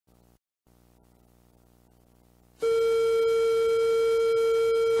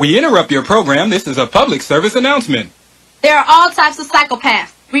We interrupt your program. This is a public service announcement. There are all types of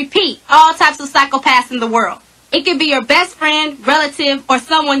psychopaths. Repeat, all types of psychopaths in the world. It could be your best friend, relative, or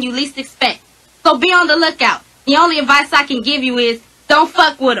someone you least expect. So be on the lookout. The only advice I can give you is don't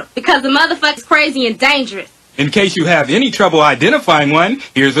fuck with them, because the motherfucker's crazy and dangerous. In case you have any trouble identifying one,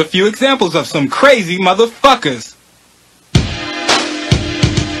 here's a few examples of some crazy motherfuckers.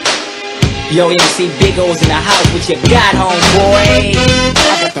 Yo, MC Big O's in the house, what you got, homeboy?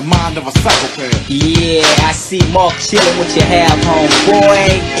 I got the mind of a psychopath. Yeah, I see Mark chillin', what you have,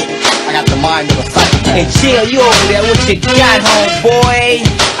 homeboy? I got the mind of a psychopath. And Chill, you over there, what you got, homeboy?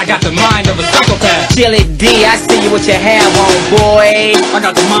 I got the mind of a psychopath. Chilly D, I see you, what you have, homeboy? I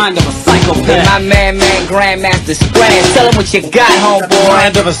got the mind of a psychopath. And my man, Grandmaster Scram, tell him what you got, homeboy.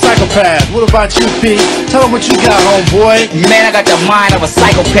 Mind of a psychopath. What about you, P? Tell him what you got, homeboy. Man, I got the mind of a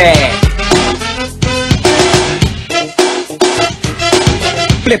psychopath.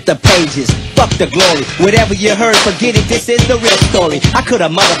 Flip the pages, fuck the glory. Whatever you heard, forget it, this is the real story. I could a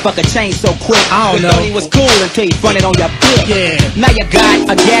motherfucker change so quick. I don't know. Thought he was cool until he fronted on your bitch. Yeah. Now you got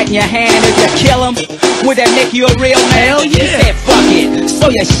a gat in your hand. If you kill him, would that make you a real man? Hell yeah. You said fuck it, so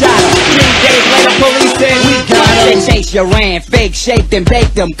you shot him. 3 days later, police said we got him. They chased you, ran, fake shaped and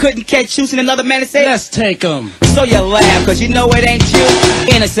baked them. Couldn't catch you, and another man and said, Let's take him. so you laugh, cause you know it ain't you.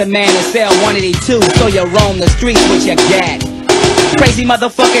 Innocent man in cell 182, so you roam the streets with your gat. Crazy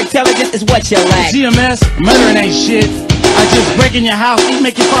motherfucker intelligence is what you lack. GMS, murdering ain't shit. I just break in your house,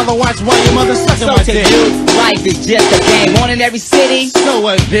 make your father watch while your mother sucking So my to dick. you, life is just a game. One in every city. So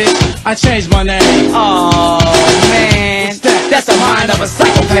what, bitch? I changed my name. Oh man, What's that? that's the mind of a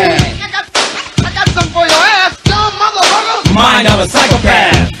psychopath. I got some for your ass, dumb motherfucker. Mind of a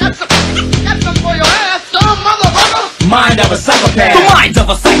psychopath. Got some for your ass, dumb motherfucker. Mind of a psychopath. The mind of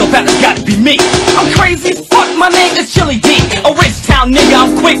a psychopath has got to be me. I'm crazy as fuck, my name is Chili D. A rich town nigga,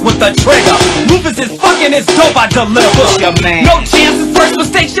 I'm quick with the trigger. Rufus is fucking his dope, I deliver. Your man. No chances, first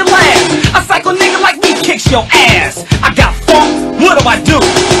mistakes your last. A psycho nigga like me kicks your ass. I got funk, what do?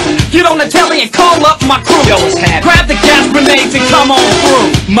 Get on the telly and call up my crew. Yo, what's happening? Grab the gas grenades and come on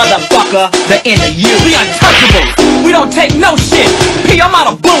through. Motherfucker, the end of you. The Untouchables, we don't take no shit. P, I'm out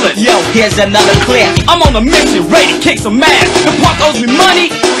of bullets. Yo, here's another clip. I'm on a mission, ready to kick some ass. The punk owes me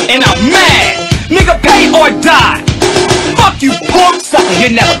money, and I'm mad. Nigga, pay or die. Fuck you, punk. Sucker, you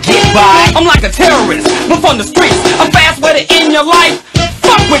never get by. I'm like a terrorist, but from the streets. A fast way to end your life.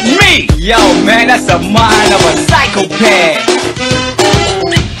 Fuck with me. Yo, man, that's the mind of a psychopath.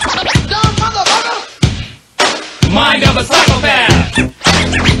 Dumb motherfucker. Mind of a psychopath. Dumb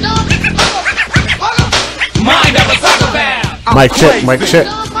motherfucker. Mind of a psychopath. Mic check, mic check.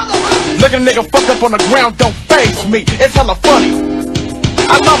 Dumb motherfucker. Look a nigga fuck up on the ground, don't face me. It's hella funny.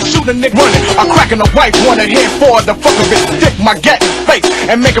 I love shooting nigga running, or cracking a white one and head for the fuck of it. Stick my gat in face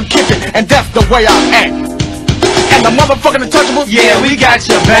and make him kick it, and that's the way I act. And the motherfucking Untouchables, Yeah, we got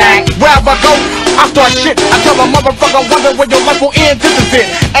your back. wherever I go, I start shit. I tell a motherfucker, wonder where your life will end. This is it,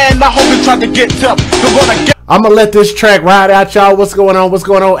 and I hope you try to get tough. You're gonna get. I'm gonna let this track ride out, y'all. What's going on? What's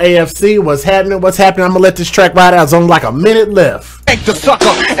going on, AFC? What's happening? What's happening? I'm gonna let this track ride out. It's only like a minute left. Ain't the sucker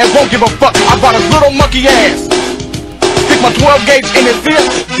and won't give a fuck about his little monkey ass. Stick my 12 gauge in his ear,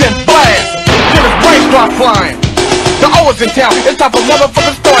 then blast. Till his brain start flying. The O is in town, it's time for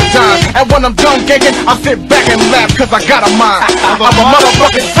motherfucking start time. And when I'm done gigging, I sit back and laugh, cause I got a mind. I'm a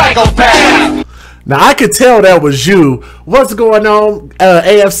motherfucking psychopath. Now, I could tell that was you. What's going on,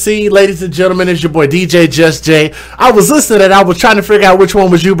 AFC? Ladies and gentlemen, it's your boy DJ Just J. I was listening and I was trying to figure out which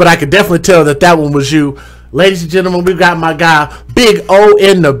one was you, but I could definitely tell that that one was you. Ladies and gentlemen, we got my guy Big O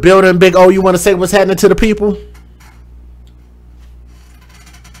in the building. Big O, you want to say what's happening to the people?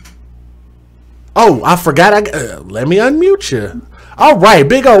 Oh, I forgot. Let me unmute you. All right,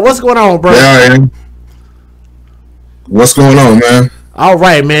 Big O, what's going on, bro? Yeah, I am. What's going on, man? All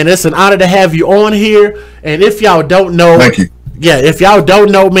right, man. It's an honor to have you on here. And if y'all don't know, Thank you. Yeah, if y'all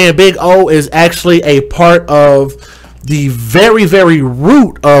don't know, man, Big O is actually a part of the very, very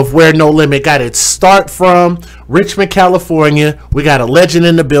root of where No Limit got its start from, Richmond, California. We got a legend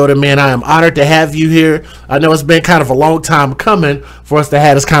in the building, man. I am honored to have you here. I know it's been kind of a long time coming for us to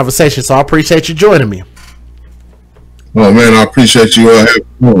have this conversation, so I appreciate you joining me. Oh, man, I appreciate you having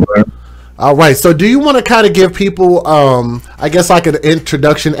me on, man. All right, so do you want to kind of give people, I guess, like an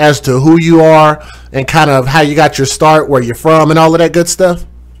introduction as to who you are and kind of how you got your start, where you're from, and all of that good stuff?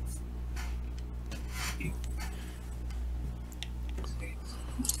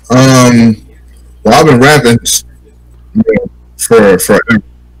 Well, I've been rapping for forever.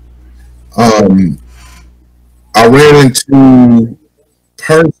 I ran into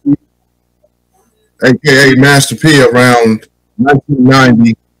Percy, aka Master P, around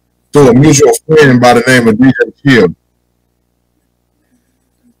 1990 through a mutual friend by the name of DJ Chill.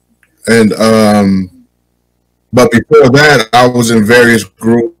 And but before that, I was in various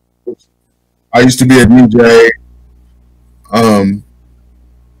groups. I used to be a DJ. Um,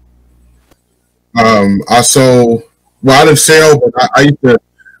 I sold. Well, I didn't sell, but I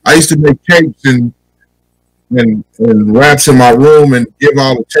used to make tapes and raps in my room and give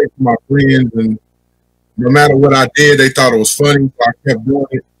all the tapes to my friends. And no matter what I did, they thought it was funny, so I kept doing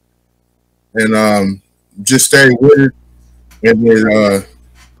it and just stayed with it. And then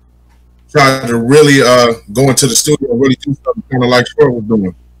tried to really go into the studio and really do something kind of like Short was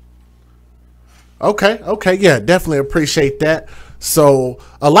doing. Okay, yeah, definitely appreciate that. So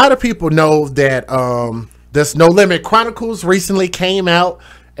a lot of people know that this No Limit Chronicles recently came out,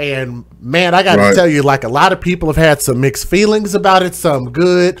 and man, I got to tell you, like, a lot of people have had some mixed feelings about it. Some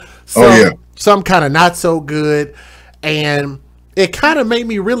good, some kind of not so good, and it kind of made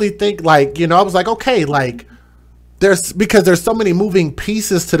me really think. Like, you know, I was like, okay, like, because there's so many moving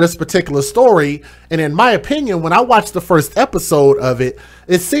pieces to this particular story, and in my opinion, when I watched the first episode of it,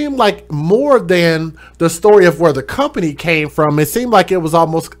 it seemed like more than the story of where the company came from. It seemed like it was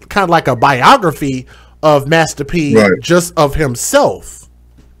almost kind of like a biography of Master P, just of himself.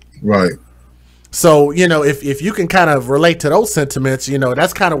 Right. So, you know, if you can kind of relate to those sentiments, you know,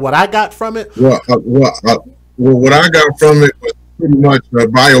 that's kind of what I got from it. Well, what I got from it was pretty much a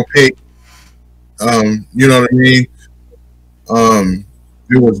biopic. You know what I mean?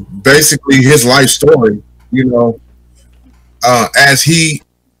 It was basically his life story, you know, as he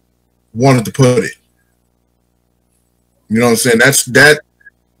wanted to put it. You know what I'm saying?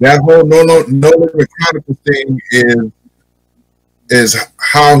 That whole no limit Chronicles thing is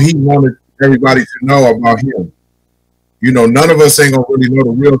how he wanted everybody to know about him. You know, none of us ain't gonna really know the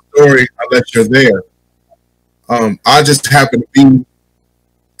real story unless you're there. I just happen to be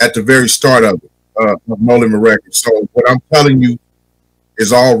at the very start of it, of No Limit Records. So what I'm telling you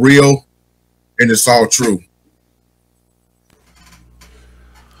is all real and it's all true.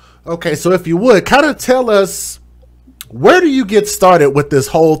 Okay, so if you would kind of tell us, where do you get started with this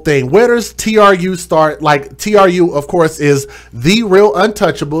whole thing? Where does TRU start? Like, TRU, of course, is The Real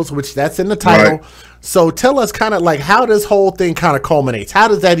Untouchables, which that's in the title. Right. So tell us kind of like how this whole thing kind of culminates. How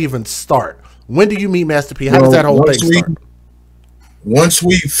does that even start? When do you meet Master P? How does that whole thing start? Once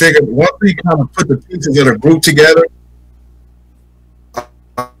we kind of put the pieces of the group together,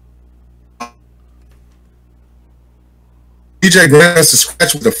 DJ Grandmaster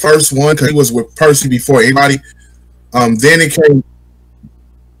Scratch was the first one because he was with Percy before anybody. Then came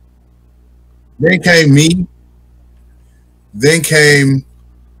me. Then came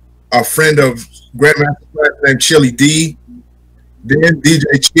a friend of Grandmaster Scratch named Chili D. Then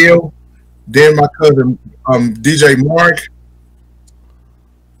DJ Chill. Then my cousin DJ Mark.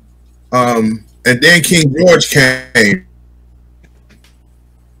 And then King George came.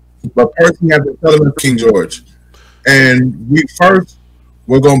 But Percy had been telling us King George. And we first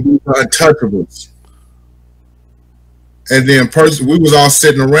were going to be the Untouchables. And then Percy, we was all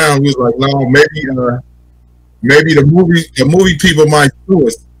sitting around. We was like, no, maybe the movie people might sue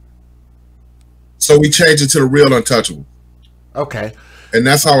us. So we changed it to the Real Untouchables. Okay. And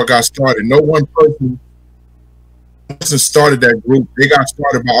that's how it got started. No one person started that group. They got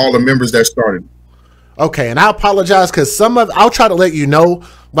started by all the members that started. Okay, and I apologize because I'll try to let you know,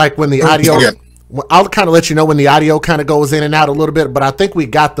 like when the audio. Yeah. I'll kind of let you know when the audio kind of goes in and out a little bit, but I think we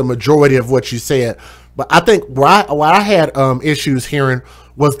got the majority of what you said. But I think what I had issues hearing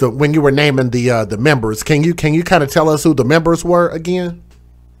was when you were naming the members. Can you kind of tell us who the members were again?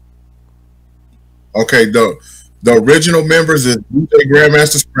 Okay, the original members is DJ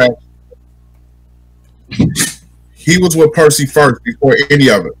Grandmaster Scratch. He was with Percy first before any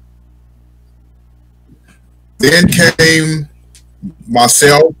of it. Then came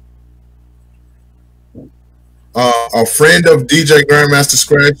myself, a friend of DJ Grandmaster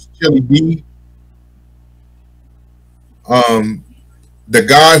Scratch, Chili D. The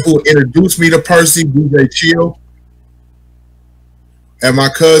guy who introduced me to Percy, DJ Chill, and my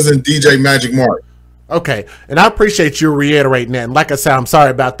cousin, DJ Magic Mark. Okay, and I appreciate you reiterating that. And like I said, I'm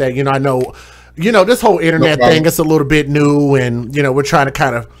sorry about that. You know, I know, this whole internet thing is a little bit new, and we're trying to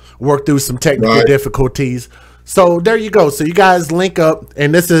kind of work through some technical difficulties. So there you go. So you guys link up,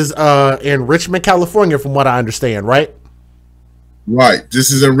 and this is in Richmond, California, from what I understand, right? Right.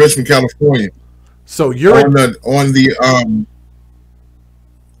 This is in Richmond, California. So you're on the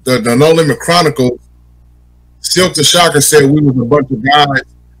No Limit Chronicles. Silk the Shocker said we was a bunch of guys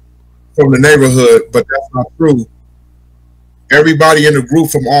from the neighborhood, but that's not true. Everybody in the group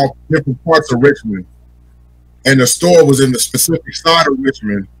from all different parts of Richmond, and the store was in the specific side of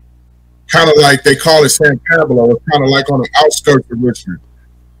Richmond kind of like they call it San Pablo. It's kind of like on the outskirts of Richmond.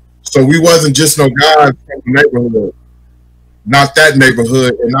 So we wasn't just no guys from the neighborhood. Not that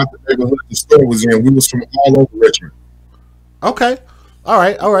neighborhood, and not the neighborhood the store was in. We was from all over Richmond. Okay. All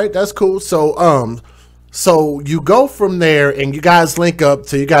right, that's cool. So you go from there and you guys link up.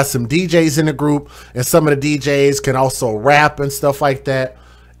 So you got some DJs in the group, and some of the DJs can also rap and stuff like that.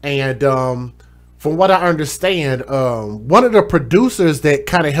 And from what I understand, one of the producers that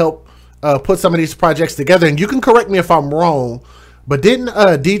kind of helped put some of these projects together, and you can correct me if I'm wrong, but didn't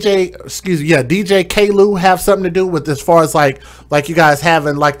DJ K-Lou have something to do with as far as like you guys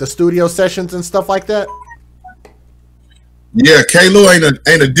having like the studio sessions and stuff like that? Yeah, K-Lou ain't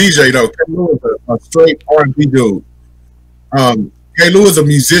a DJ though. K-Lou is a straight R&B dude. K-Lou is a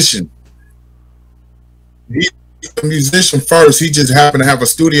musician. He's a musician first. He just happened to have a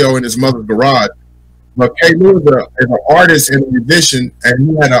studio in his mother's garage. But K-Lou is an artist and a musician, and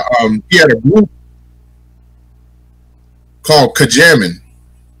he had a group called Kajamin.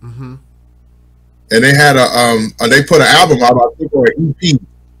 Mm-hmm. And they had they put an album out, I think, or an EP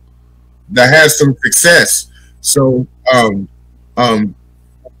that had some success. So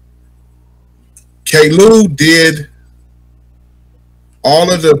K-Lou did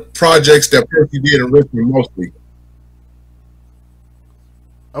all of the projects that Percy did in Richmond mostly.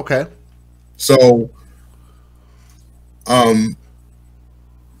 Okay. So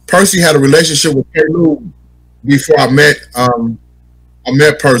Percy had a relationship with K-Lou before I met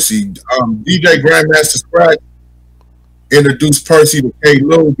Percy. DJ Grandmaster Scratch introduced Percy to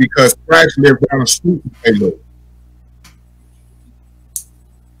K-Lou because Scratch lived down the street from K-Lou.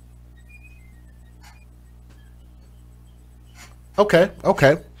 Okay.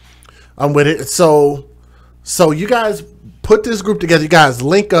 I'm with it. So you guys put this group together, you guys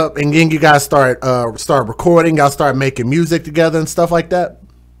link up, and then you guys start recording, y'all start making music together and stuff like that?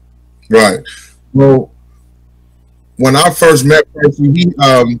 Right. Well, when I first met Percy, he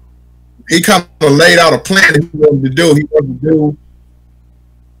kind of laid out a plan that he wanted to do.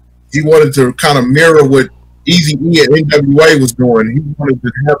 He wanted to kind of mirror what Eazy-E and NWA was doing. He wanted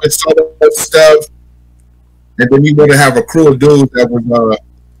to have his solo stuff, and then he wanted to have a crew of dudes that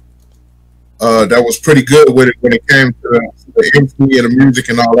was pretty good with it when it came to the MC and the music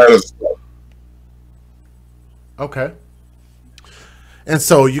and all that other stuff. Okay. And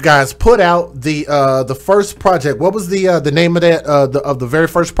so you guys put out the first project. What was the name of that of the very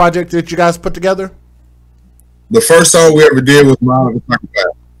first project that you guys put together? The first song we ever did was Mind of a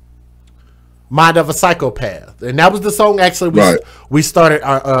Psychopath. Mind of a Psychopath, and that was the song actually we started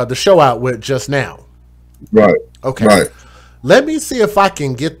the show out with just now. Right. Okay. Right. Let me see if I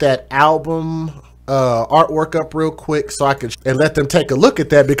can get that album artwork up real quick so I can and let them take a look at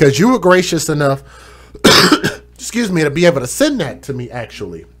that, because you were gracious enough excuse me, to be able to send that to me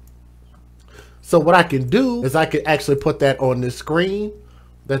actually. So what I can do is I can actually put that on this screen,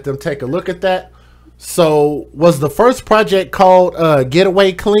 let them take a look at that. So was the first project called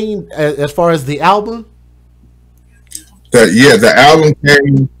Getaway Clean as far as the album? The album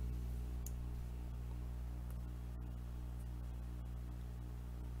came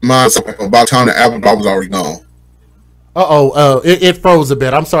about the time the album I was already gone. It froze a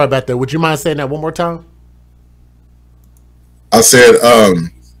bit. I'm sorry about that. Would you mind saying that one more time? I said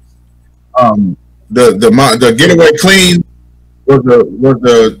the Getaway Clean was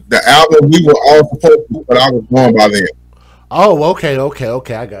the album we were all supposed to, but I was gone by then. Oh, okay. I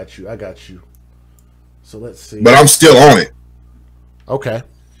got you. So let's see. But I'm still on it. Okay.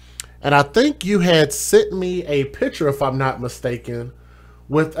 And I think you had sent me a picture, if I'm not mistaken,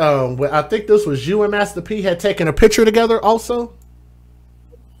 with I think this was you and Master P had taken a picture together also.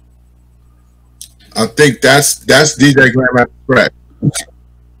 I think that's DJ Grandmaster Scratch.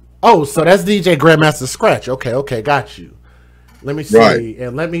 Oh, so that's DJ Grandmaster Scratch. Okay, got you. Let me see, right.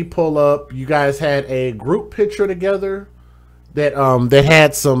 And let me pull up. You guys had a group picture together that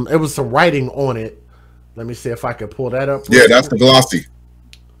had some writing on it. Let me see if I can pull that up. Yeah, that's the glossy.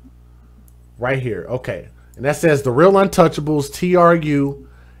 Right here. Okay. And that says The Real Untouchables, TRU,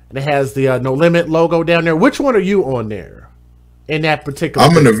 and it has the No Limit logo down there. Which one are you on there in that particular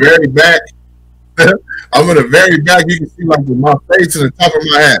I'm picture? In the very back. I'm in the very back. You can see like my face and the top of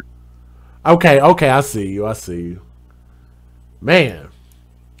my head. Okay, I see you. Man,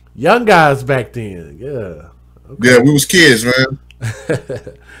 young guys back then, yeah. Okay. Yeah, we was kids, man.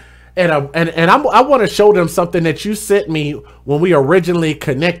 And I want to show them something that you sent me when we originally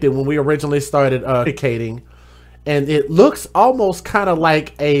connected, when we originally started communicating, and it looks almost kind of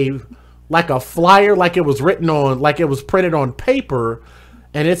like a flyer, like it was written on, like it was printed on paper,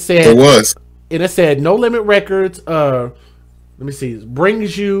 and it said it was. And it said No Limit Records, Let me see.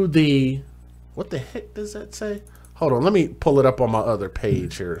 Brings you the, what the heck does that say? Hold on, let me pull it up on my other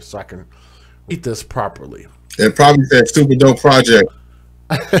page here so I can read this properly. It probably said super dope project.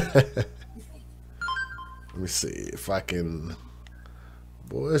 Let me see if I can.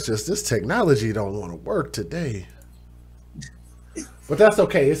 Boy, it's just this technology don't want to work today. But that's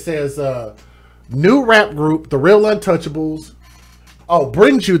okay. It says new rap group, The Real Untouchables. Oh,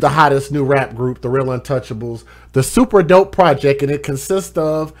 brings you the hottest new rap group, The Real Untouchables, the super dope project, and it consists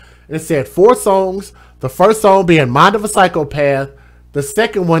of, it said 4 songs. The first song being Mind of a Psychopath. The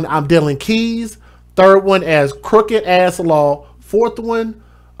second one, I'm Dealing Keys. Third one as Crooked Ass Law. Fourth one,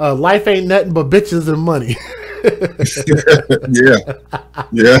 Life Ain't Nothing But Bitches and Money.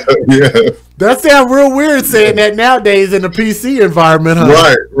 yeah. That sounds real weird saying that nowadays in the PC environment,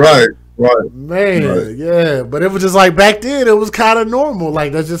 huh? Right. Man, right. Yeah. But it was just like back then, it was kind of normal.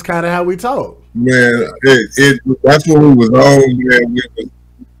 Like, that's just kind of how we talk. Man, that's what we was on, man.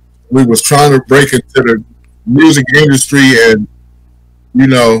 We was trying to break into the music industry, and you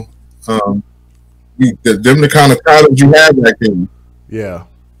know, them the kind of titles you had back then. Yeah,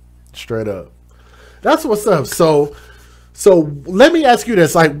 straight up. That's what's up. So let me ask you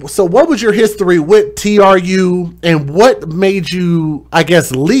this: like, so what was your history with TRU, and what made you, I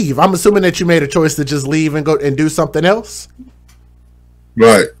guess, leave? I'm assuming that you made a choice to just leave and go and do something else.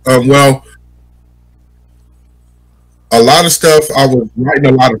 Right. Well, a lot of stuff. I was writing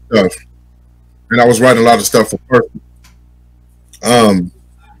a lot of stuff, and I was writing a lot of stuff for person.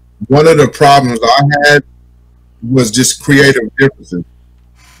 One of the problems I had was just creative differences.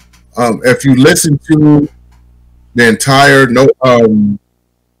 If you listen to the entire Mind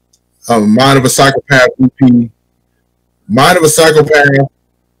of a Psychopath EP, Mind of a Psychopath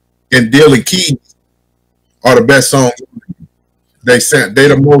and Dealing Keys are the best songs. They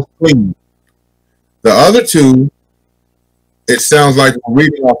the most clean. The other two, it sounds like we're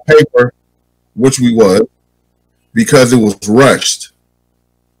reading off paper, which we was, because it was rushed.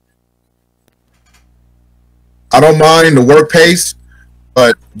 I don't mind the work pace,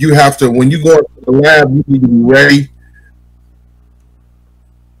 but you have to, when you go into the lab, you need to be ready.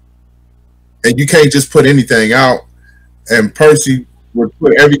 And you can't just put anything out. And Percy would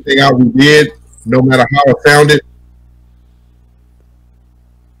put everything out we did, no matter how I found it.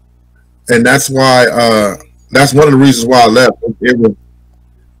 And that's why, that's one of the reasons why I left. It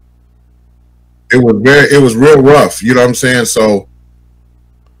was real rough, you know what I'm saying? So,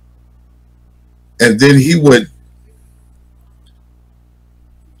 and then he would,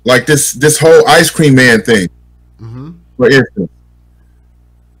 like this whole Ice Cream Man thing, for instance.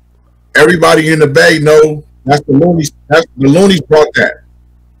 Everybody in the Bay know that's the Loonies. The Loonies brought that.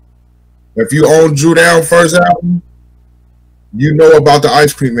 If you own Drew Down first album, you know about the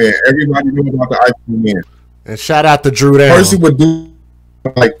Ice Cream Man. Everybody knew about the Ice Cream Man. And shout out to Drew Down. Percy would do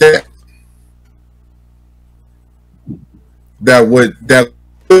like that. That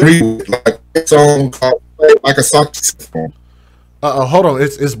like a song called Like a Saxophone. Hold on,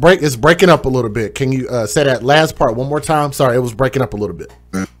 it's breaking up a little bit. Can you say that last part one more time? Sorry, it was breaking up a little bit.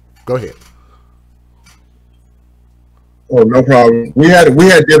 Go ahead. Oh, no problem. We had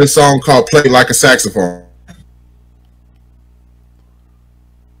did a song called Play Like a Saxophone.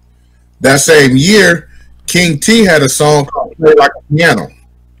 That same year, King T had a song called Play Like a Piano.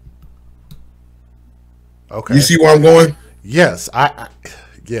 Okay. You see where I'm going? Yes,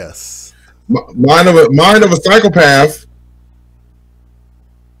 yes. Mind of a Psychopath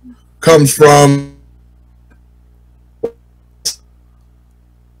comes from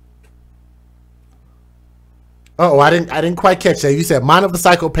I didn't quite catch that. You said Mind of a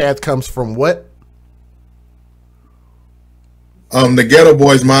Psychopath comes from what? The Ghetto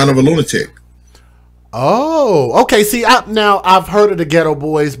Boys' Mind of a Lunatic. Oh, okay. See, I've heard of the Ghetto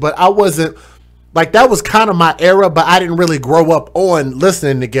Boys, but I wasn't like, that was kind of my era, but I didn't really grow up on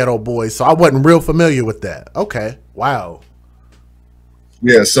listening to Ghetto Boys, so I wasn't real familiar with that. Okay, wow.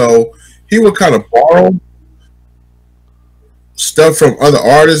 Yeah, so he would kind of borrow stuff from other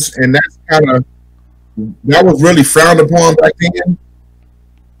artists, and that was really frowned upon back then.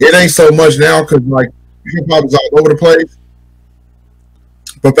 It ain't so much now because like hip hop is all over the place.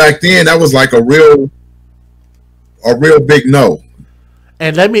 But back then, that was like a real big no.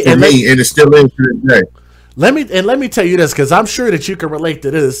 And and it still is to this day. Let me tell you this, because I'm sure that you can relate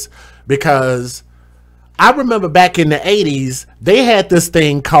to this, because I remember back in the 80s, they had this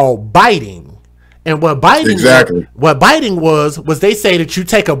thing called biting. And what biting was they say that you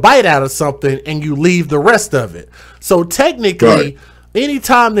take a bite out of something and you leave the rest of it. So technically,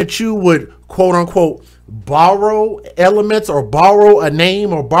 anytime that you would, quote unquote, borrow elements or borrow a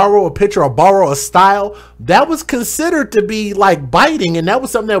name or borrow a picture or borrow a style, that was considered to be like biting, and that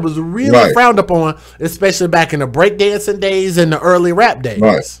was something that was really frowned upon, especially back in the breakdancing days and the early rap days.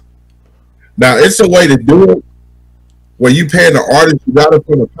 Right. Now it's a way to do it where you pay the artist, you got it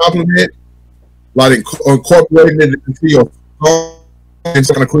for the compliment, like incorporating it into your song in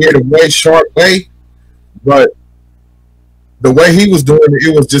some creative way, sharp way, but the way he was doing it,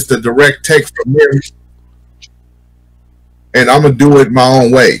 it was just a direct take from him. And I'm gonna do it my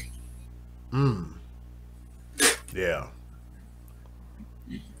own way. Yeah.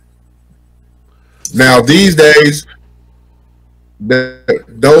 Now these days,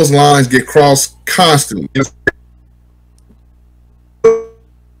 those lines get crossed constantly. Is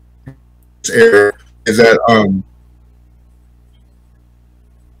that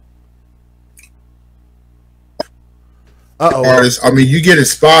artists? I mean, you get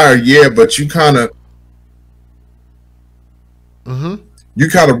inspired, yeah, but you kind of. You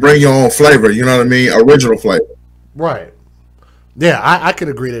kind of bring your own flavor, you know what I mean? Original flavor. Right. Yeah, I could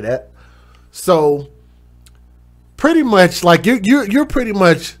agree to that. So pretty much like you're pretty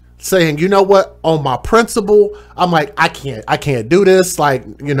much saying, you know what, on my principle, I'm like, I can't do this. Like,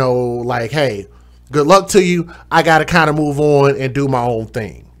 you know, like, hey, good luck to you. I gotta kind of move on and do my own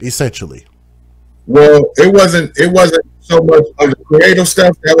thing, essentially. Well, it wasn't so much of the creative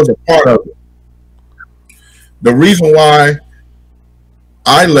stuff, that was a part of it. The reason why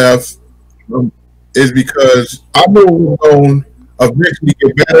I left is because I knew it was going to eventually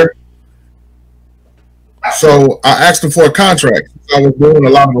get better. So I asked him for a contract. I was doing a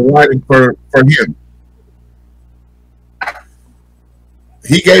lot of the writing for him.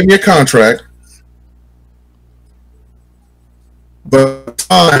 He gave me a contract, but at the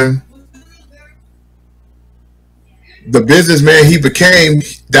time, the businessman he became,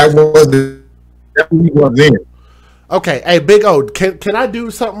 that he was in. Okay, hey, Big O, can I do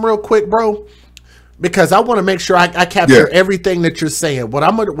something real quick, bro? Because I want to make sure I capture everything that you're saying. What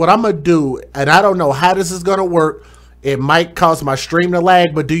I'm gonna do, and I don't know how this is gonna work. It might cause my stream to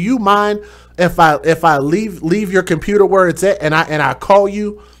lag, but do you mind if I leave your computer where it's at, and I call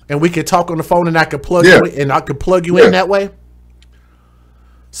you, and we can talk on the phone, and I could plug you in, and I could plug you in that way?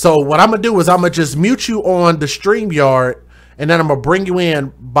 So what I'm gonna do is I'm gonna just mute you on the StreamYard, and then I'm going to bring you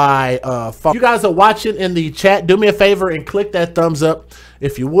in by phone. If you guys are watching in the chat, do me a favor and click that thumbs up.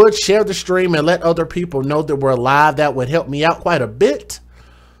 If you would, share the stream and let other people know that we're live. That would help me out quite a bit.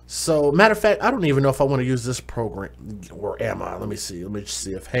 So, matter of fact, I don't even know if I want to use this program. Where am I? Let me see. Let me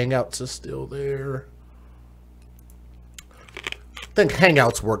see if Hangouts is still there. I think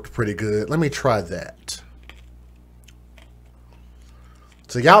Hangouts worked pretty good. Let me try that.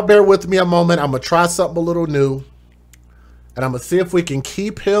 So, y'all bear with me a moment. I'm going to try something a little new. And I'm going to see if we can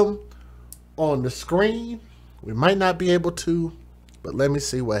keep him on the screen. We might not be able to, but let me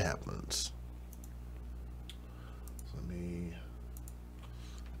see what happens.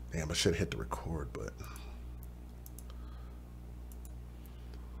 Damn, I should have hit the record button.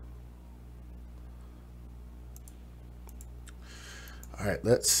 All right,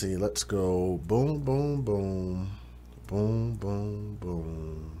 let's see. Let's go boom, boom, boom. Boom, boom,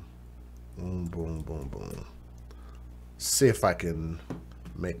 boom. Boom, boom, boom, boom. See if I can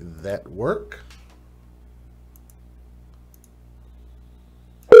make that work.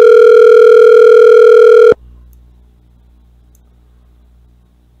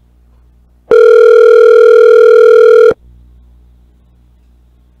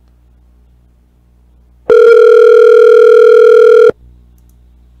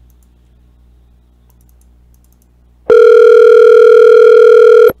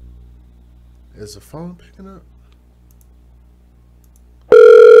 Is the phone picking up?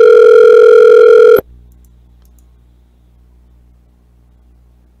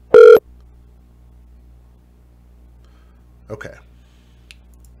 Okay.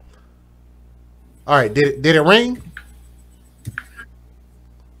 All right. Did it ring?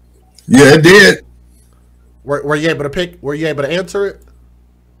 Yeah, it did. Were you able to pick? Were you able to answer it?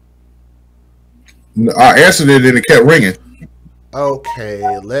 I answered it and it kept ringing.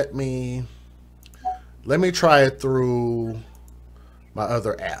 Okay. Let me try it through my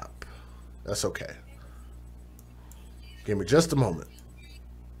other app. That's okay. Give me just a moment.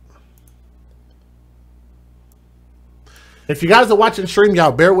 If you guys are watching stream,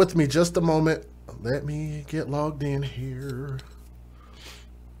 y'all bear with me just a moment. Let me get logged in here.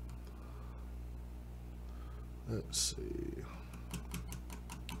 Let's see.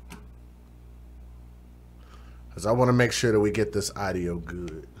 Because I want to make sure that we get this audio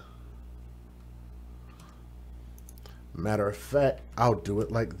good. Matter of fact, I'll do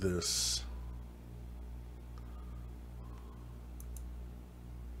it like this.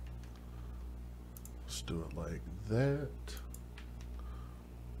 Let's do it like that.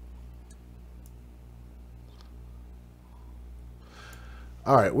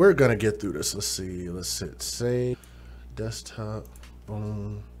 All right, we're gonna get through this. Let's see. Let's hit save. Desktop.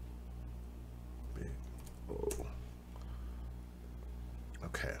 Boom. Big O.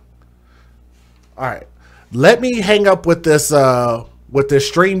 Okay. All right. Let me hang up with this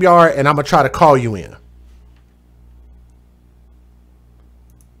StreamYard, and I'm gonna try to call you in.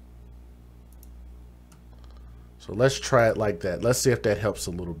 So let's try it like that. Let's see if that helps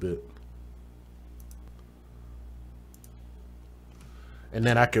a little bit. And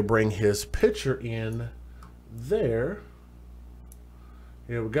then I could bring his picture in there.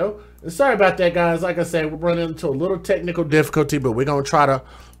 Here we go. And sorry about that, guys. Like I said, we're running into a little technical difficulty, but we're going to try to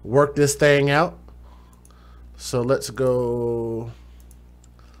work this thing out. So let's go.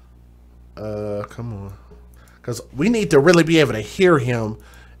 Come on. Because we need to really be able to hear him.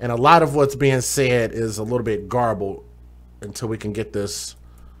 And a lot of what's being said is a little bit garbled until we can get this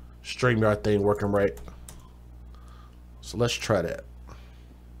StreamYard thing working right. So let's try that.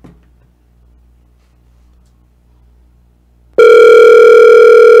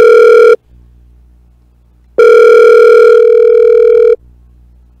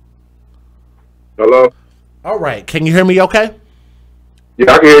 Hello? All right. Can you hear me okay?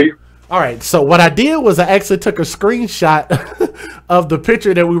 Yeah, I can hear you. All right. So what I did was I actually took a screenshot of the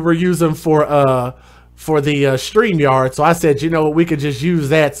picture that we were using for the StreamYard. So I said, you know what, we could just use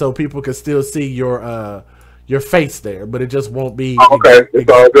that so people could still see your face there, but it just won't be okay. It's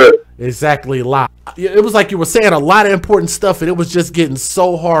all good. Exactly live. It was like you were saying a lot of important stuff, and it was just getting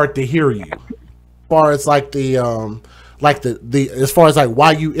so hard to hear you. As far as like as far as like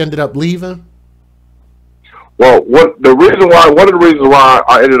why you ended up leaving. Well, one of the reasons why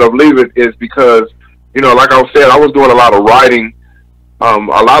I ended up leaving is because, you know, like I said, I was doing a lot of writing, a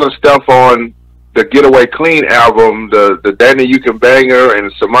lot of stuff on the Getaway Clean album, the Danny You Can Banger,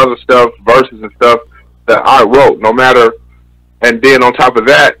 and some other stuff, verses and stuff that I wrote. No matter, and then on top of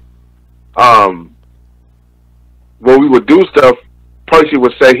that, when we would do stuff, Percy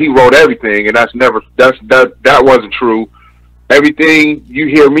would say he wrote everything, and that wasn't true. Everything you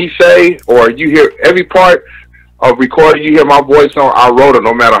hear me say, or you hear every part of recording you hear my voice on, I wrote it,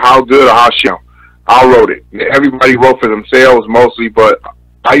 no matter how good or how shit. I wrote it. Everybody wrote for themselves mostly, but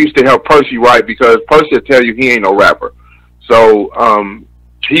I used to help Percy write because Percy would tell you he ain't no rapper. So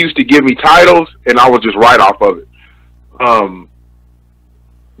he used to give me titles, and I would just write off of it.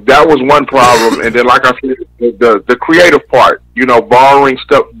 That was one problem. And then, like I said, the creative part, you know, borrowing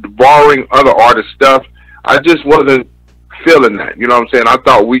other artists' stuff, I just wasn't feeling that. You know what I'm saying? I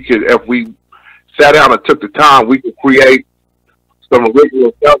thought we could, if we sat down and took the time, we could create some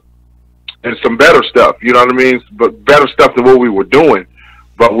original stuff and some better stuff. You know what I mean? But better stuff than what we were doing.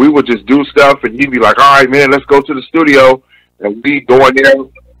 But we would just do stuff, and he'd be like, "All right, man, let's go to the studio," and we go in there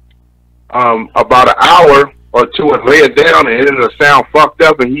about an hour or two and lay it down, and it'll sound fucked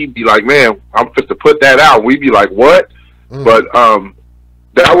up, and he'd be like, "Man, I'm just to put that out." We'd be like, "What?" But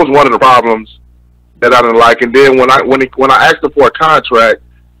that was one of the problems that I didn't like. And then when I asked him for a contract,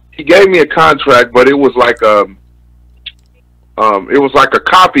 he gave me a contract, but it was like a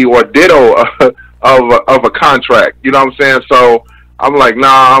copy or a ditto of a contract. You know what I'm saying? So I'm like,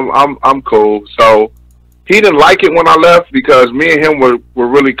 nah, I'm cool. So he didn't like it when I left because me and him were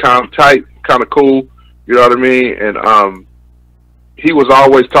really kind of tight, kind of cool. You know what I mean? And he was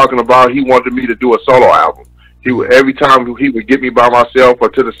always talking about he wanted me to do a solo album. Every time he would get me by myself or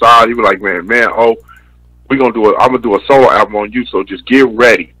to the side, he was like, man, I'm gonna do a solo album on you, so just get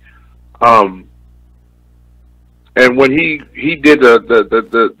ready. And when he did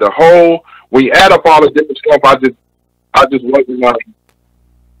the whole, when you add up all the different stuff, I just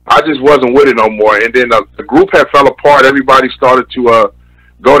wasn't with it no more. And then the group had fell apart. Everybody started to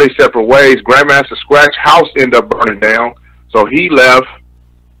go their separate ways. Grandmaster Scratch house ended up burning down, so he left.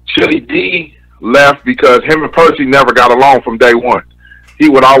 Chili D left because him and Percy never got along from day one. He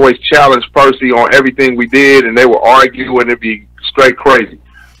would always challenge Percy on everything we did, and they would argue, and it'd be straight crazy.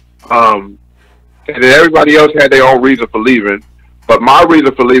 And then everybody else had their own reason for leaving, but my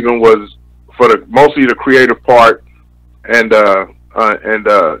reason for leaving was for mostly the creative part, and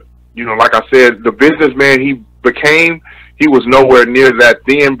you know, like I said, the businessman he became, he was nowhere near that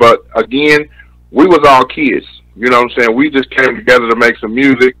then. But again, we was all kids. You know what I'm saying? We just came together to make some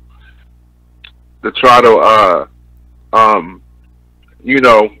music, to try to, you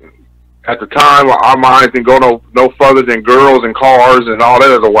know, at the time our minds didn't go no further than girls and cars and all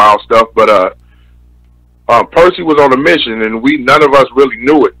that other wild stuff. But Percy was on a mission, and none of us really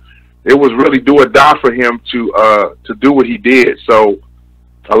knew it. It was really do or die for him to do what he did. So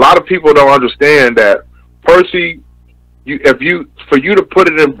a lot of people don't understand that Percy, for you to put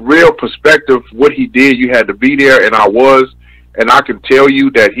it in real perspective, what he did, you had to be there, and I was, and I can tell you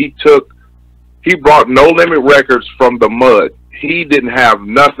that he brought No Limit Records from the mud. He didn't have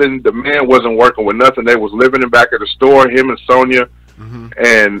nothing. The man wasn't working with nothing. They was living in back of the store, him and Sonia,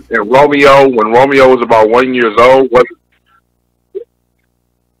 and Romeo, when Romeo was about 1 year old,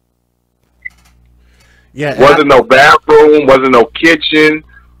 wasn't no bathroom, wasn't no kitchen.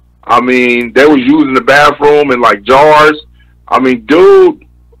 I mean, they was using the bathroom in like jars. I mean, dude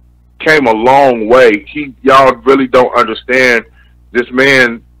came a long way. Y'all really don't understand. This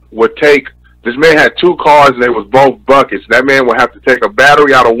man had 2 cars and they was both buckets. That man would have to take a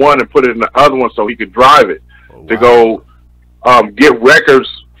battery out of one and put it in the other one so he could drive it to go get records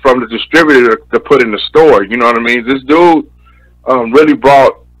from the distributor to put in the store. You know what I mean? This dude really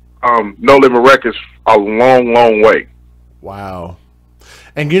brought No Limit Records a long, long way. Wow.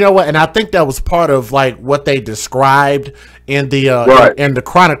 And you know what? And I think that was part of like what they described in the in the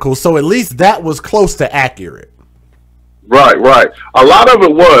Chronicles. So at least that was close to accurate. Right. A lot of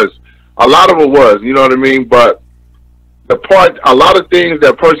it was. You know what I mean? But a lot of things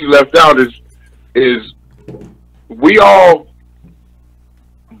that Percy left out is we all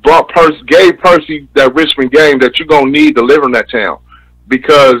gave Percy that Richmond game that you're gonna need to live in that town,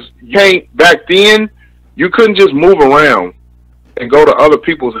 because back then you couldn't just move around and go to other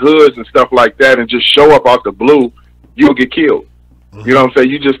people's hoods and stuff like that and just show up out the blue. You'll get killed. You know what I'm saying?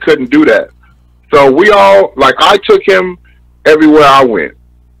 You just couldn't do that. So I took him everywhere I went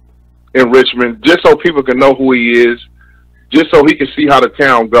in Richmond, just so people can know who he is, just so he can see how the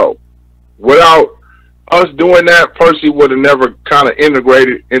town go. Without us doing that, Percy would have never kind of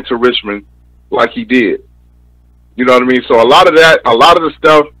integrated into Richmond like he did. You know what I mean? So a lot of the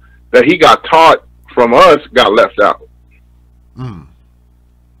stuff that he got taught from us got left out.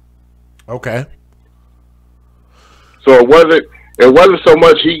 Okay. So it wasn't so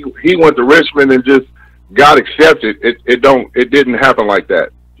much he went to Richmond and just got accepted. It didn't happen like that.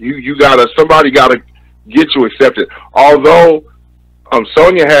 Somebody gotta get you accepted. Although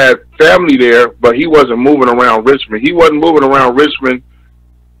Sonia had family there, but he wasn't moving around Richmond. He wasn't moving around Richmond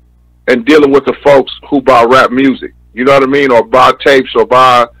and dealing with the folks who buy rap music. You know what I mean? Or buy tapes or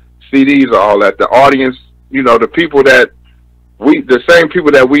buy CDs or all that. The audience, you know, the people that the same people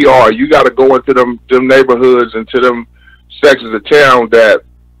that we are, you got to go into them neighborhoods and to them sections of town that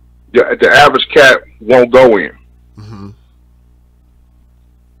the average cat won't go in.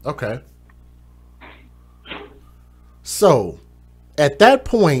 Okay. So, at that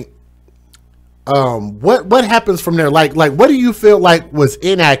point, what happens from there? Like what do you feel like was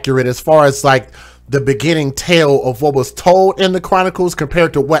inaccurate as far as like the beginning tale of what was told in the Chronicles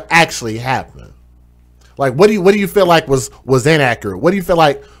compared to what actually happened? Like, what do you feel like was inaccurate? What do you feel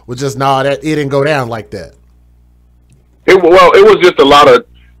like was just that it didn't go down like that? It was just a lot of.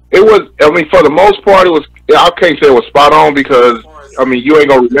 It was. I mean, for the most part, it was. I can't say it was spot on because I mean, you ain't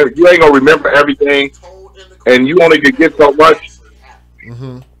gonna remember everything, and you only could get so much.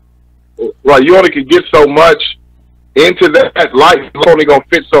 Right, you only could get so much into that life. It's only gonna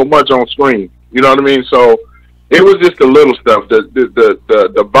fit so much on screen. You know what I mean? So it was just the little stuff,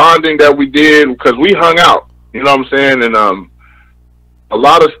 the bonding that we did, because we hung out. You know what I'm saying? And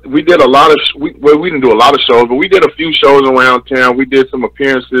we didn't do a lot of shows, but we did a few shows around town. We did some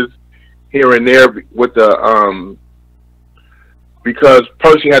appearances here and there with because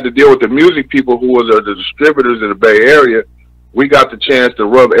Percy had to deal with the music people who were the distributors in the Bay Area. We got the chance to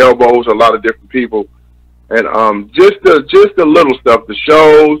rub elbows with a lot of different people, and just the little stuff, the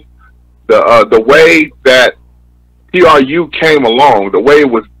shows, the way that TRU came along, the way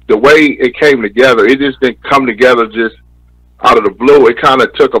it came together. It just didn't come together just out of the blue. It kind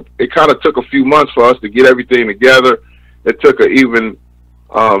of took a few months for us to get everything together. It took even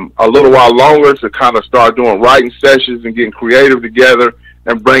a little while longer to kind of start doing writing sessions and getting creative together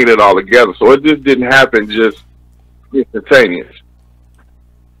and bringing it all together. So it just didn't happen just instantaneous.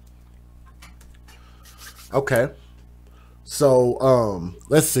 Okay. So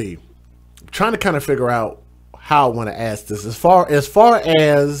let's see. I'm trying to kind of figure out how I want to ask this. As far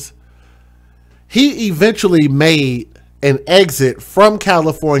as he eventually made an exit from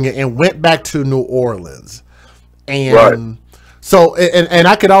California and went back to New Orleans. And right. So, and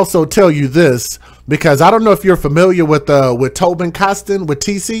I could also tell you this, because I don't know if you're familiar with Tobin Costin with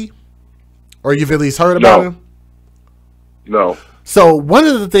TC, or you've at least heard about him. No. So one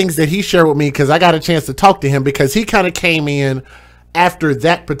of the things that he shared with me, because I got a chance to talk to him, because he kind of came in after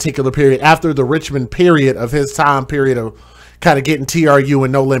that particular period, after the Richmond period of his time period of kind of getting TRU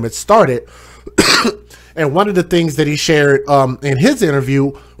and No Limits started. And one of the things that he shared in his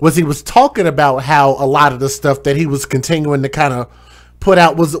interview was he was talking about how a lot of the stuff that he was continuing to kind of put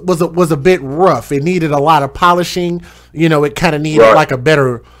out was a bit rough. It needed a lot of polishing. You know, it kind of needed like a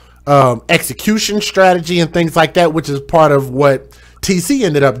better execution strategy and things like that, which is part of what TC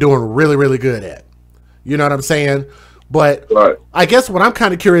ended up doing really, really good at. You know what I'm saying? But I guess what I'm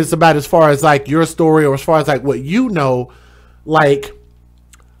kind of curious about, as far as like your story, or as far as like what you know, like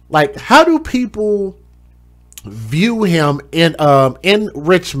how do people view him in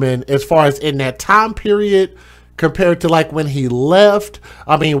Richmond, as far as in that time period compared to like when he left?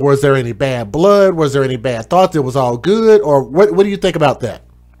 I mean, was there any bad blood? Was there any bad thoughts? It was all good? Or what do you think about that?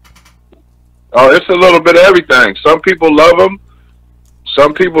 Oh, it's a little bit of everything. Some people love him.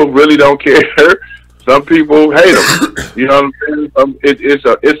 Some people really don't care. Some people hate him. You know what I'm saying?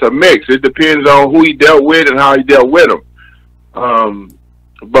 It's a mix. It depends on who he dealt with and how he dealt with him.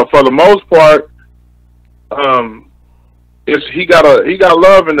 But for the most part, he got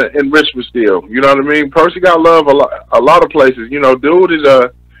love in Richmond still. You know what I mean? Percy got love a lot of places. You know, dude is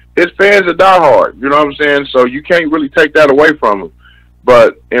his fans are diehard. You know what I'm saying? So you can't really take that away from him.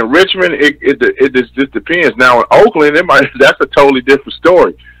 But in Richmond, it just depends. Now in Oakland, that's a totally different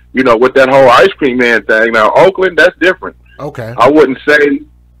story. You know, with that whole ice cream man thing. Now Oakland, that's different. Okay. I wouldn't say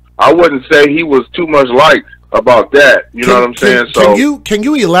he was too much liked about that. You know what I'm saying? So can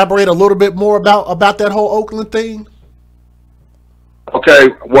you elaborate a little bit more about that whole Oakland thing? Okay.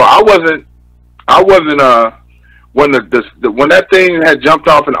 Well, I wasn't when when that thing had jumped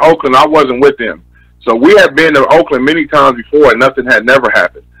off in Oakland, I wasn't with them. So we had been to Oakland many times before, and nothing had never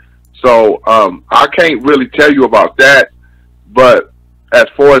happened. So I can't really tell you about that. But as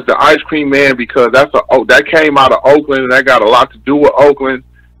far as the ice cream man, because that came out of Oakland, and that got a lot to do with Oakland,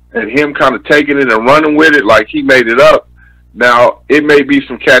 and him kind of taking it and running with it like he made it up. Now, it may be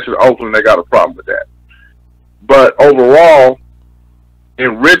some cats in Oakland that got a problem with that. But overall,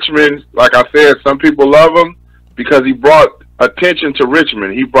 in Richmond, like I said, some people love him because he brought attention to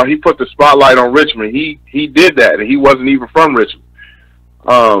Richmond. He put the spotlight on Richmond. He did that, and he wasn't even from Richmond.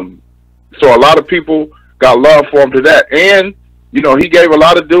 So a lot of people got love for him to that. And, you know, he gave a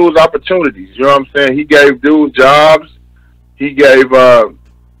lot of dudes opportunities. You know what I'm saying? He gave dudes jobs. He gave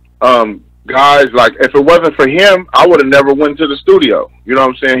guys, like, if it wasn't for him, I would have never went to the studio. You know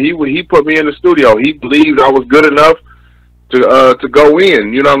what I'm saying? He put me in the studio. He believed I was good enough to go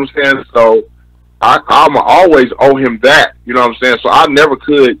in. You know what I'm saying? So I'm always owe him that. You know what I'm saying? So I never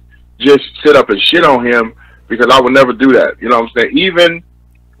could just sit up and shit on him, because I would never do that. You know what I'm saying? Even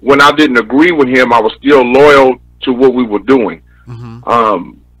when I didn't agree with him, I was still loyal to what we were doing.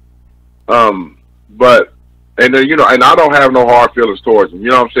 Mm-hmm. But, and then, you know, and I don't have no hard feelings towards him. You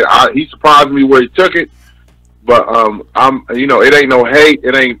know what I'm saying? He surprised me where he took it, but you know, it ain't no hate.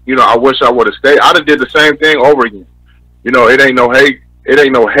 It ain't, you know, I wish I would have stayed. I'd have did the same thing over again. You know, it ain't no hate. It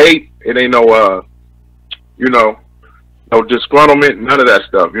ain't no hate. It ain't no, you know, no disgruntlement. None of that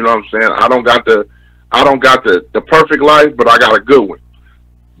stuff. You know what I'm saying? I don't got the perfect life, but I got a good one.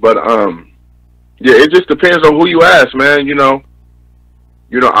 But yeah, it just depends on who you ask, man. You know,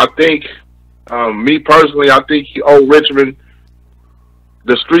 I think, me personally, I think he owed Richmond,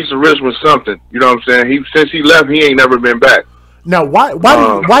 the streets of Richmond, something. You know what I'm saying? Since he left, he ain't never been back. Now,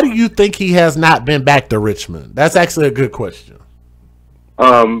 why do you think he has not been back to Richmond? That's actually a good question.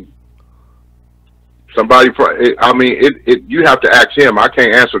 Somebody, I mean, you have to ask him. I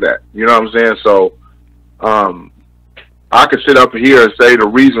can't answer that. You know what I'm saying? So, I could sit up here and say the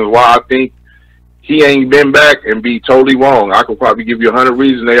reasons why I think he ain't been back and be totally wrong. I could probably give you 100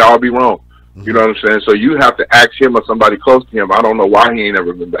 reasons. They all be wrong. Mm-hmm. You know what I'm saying? So you have to ask him or somebody close to him. I don't know why he ain't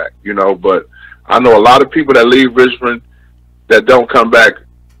ever been back, you know, but I know a lot of people that leave Richmond that don't come back.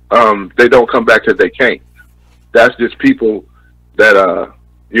 They don't come back because they can't. That's just people that,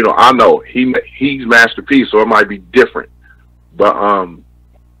 you know, I know he's Masterpiece, so it might be different, but,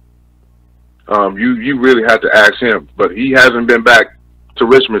 you really have to ask him, but he hasn't been back to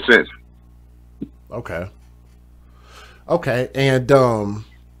Richmond since. Okay. And,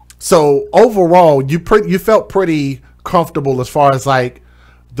 so overall, you felt pretty comfortable as far as like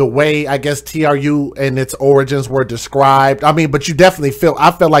the way, I guess, TRU and its origins were described. I mean, but you definitely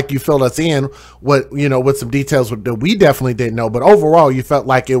I felt like you filled us in with some details that we definitely didn't know. But overall, you felt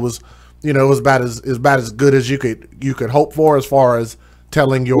like it was, you know, it was about as good as you could hope for as far as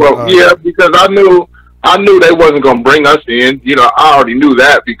telling your. Well, yeah, because I knew they wasn't gonna bring us in. You know, I already knew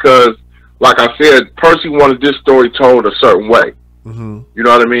that because, like I said, Percy wanted this story told a certain way. Mm-hmm. You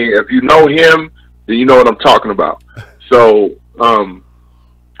know what I mean? If you know him, then you know what I'm talking about. So,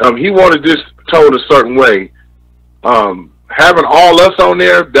 he wanted this told a certain way. Having all us on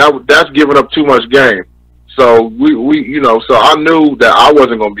there, that's giving up too much game. So we you know, so I knew that I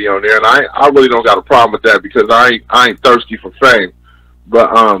wasn't gonna be on there, and I really don't got a problem with that because I ain't thirsty for fame.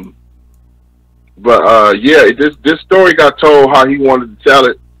 But yeah, this story got told how he wanted to tell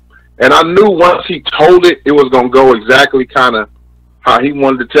it, and I knew once he told it, it was gonna go exactly kind of how he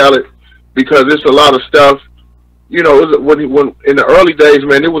wanted to tell it, because it's a lot of stuff. You know, when in the early days,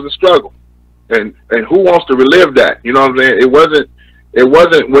 man, it was a struggle, and who wants to relive that? You know what I'm saying? It wasn't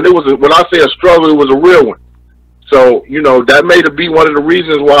when I say a struggle, it was a real one. So, you know, that may be one of the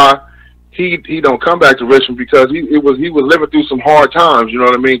reasons why he don't come back to Richmond, because he was living through some hard times, you know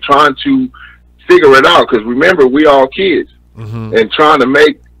what I mean, trying to figure it out, because remember, we all kids, and trying to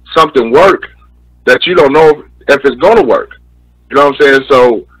make something work that you don't know if it's going to work. You know what I'm saying?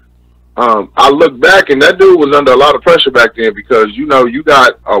 So I look back, and that dude was under a lot of pressure back then, because, you know, you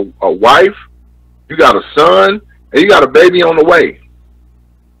got a wife, you got a son, and you got a baby on the way.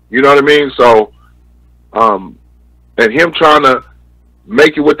 You know what I mean? So, and him trying to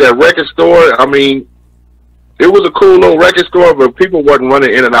make it with that record store, I mean, it was a cool little record store, but people wasn't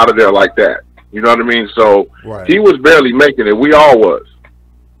running in and out of there like that. You know what I mean? So he was barely making it. We all was.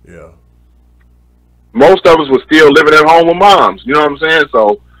 Yeah. Most of us was still living at home with moms. You know what I'm saying?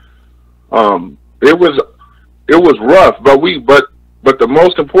 So it was rough, but the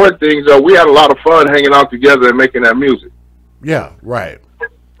most important thing, though, we had a lot of fun hanging out together and making that music. Yeah, right.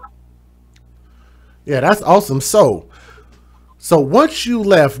 Yeah, that's awesome. So once you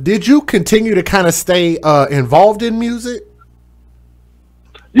left, did you continue to kind of stay involved in music?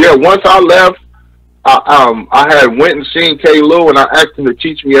 Yeah, once I left, I had went and seen K-Lou, and I asked him to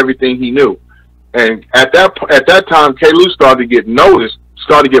teach me everything he knew. And at that time, K-Lou started to get noticed,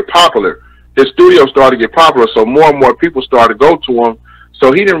 started to get popular. His studio started to get popular, so more and more people started to go to him.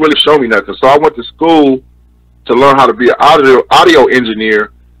 So he didn't really show me nothing. So I went to school to learn how to be an audio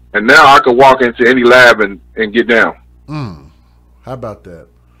engineer, and now I can walk into any lab and get down. How about that?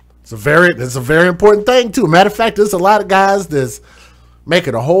 It's a very important thing too. Matter of fact, there's a lot of guys that's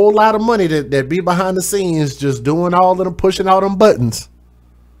making a whole lot of money that be behind the scenes just doing all of them, pushing all them buttons.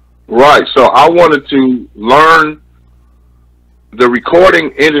 Right. So I wanted to learn the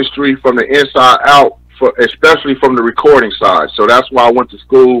recording industry from the inside out, especially from the recording side. So that's why I went to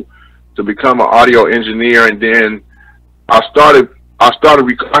school to become an audio engineer, and then I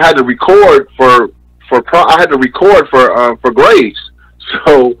had to record for grades.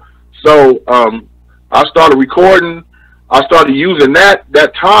 So I started recording. I started using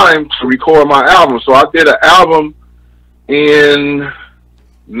that time to record my album. So I did an album in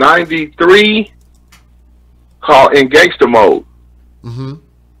 '93 called In Gangsta Mode.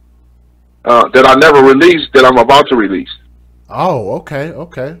 That I never released, that I'm about to release. Oh, okay.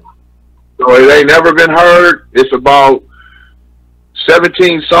 So it ain't never been heard. It's about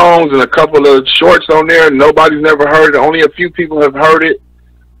 17 songs and a couple of shorts on there. Nobody's never heard it. Only a few people have heard it.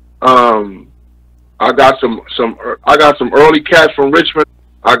 I got some early cats from Richmond.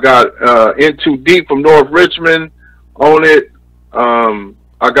 I got In Too Deep from North Richmond on it.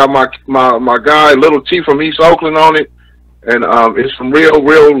 I got my guy Little T from East Oakland on it. And it's some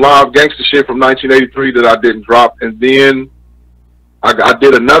real live gangster shit from 1983 that I didn't drop. And then I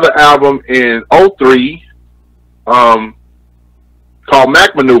did another album in '03 called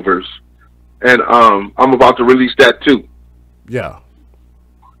Mac Maneuvers, and I'm about to release that too. Yeah.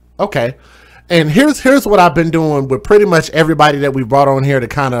 Okay. And here's what I've been doing with pretty much everybody that we brought on here to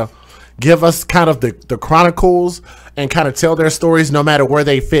kind of give us kind of the chronicles and kind of tell their stories, no matter where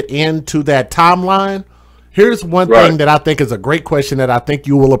they fit into that timeline. Here's one thing that I think is a great question that I think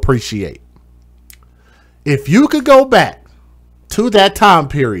you will appreciate. If you could go back to that time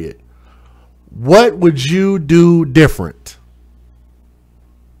period, what would you do different?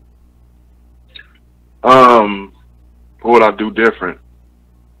 What would I do different?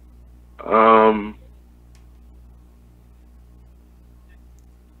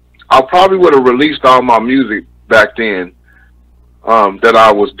 I probably would have released all my music back then that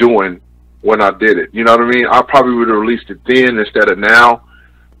I was doing when I did it. You know what I mean? I probably would have released it then instead of now.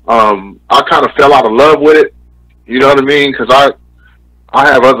 I kind of fell out of love with it. You know what I mean? Because I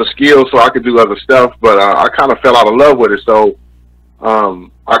have other skills, so I could do other stuff, but I kind of fell out of love with it. So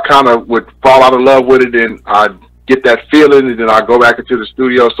I kind of would fall out of love with it, and I'd get that feeling, and then I go back into the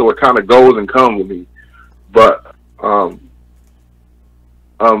studio, so it kind of goes and comes with me. But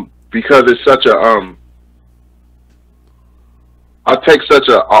because it's such a I take such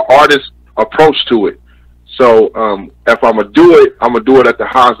a artist approach to it. So if I'm gonna do it at the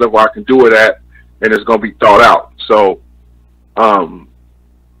highest level I can do it at, and it's gonna be thought out. So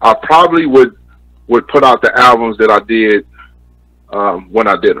I probably would put out the albums that I did when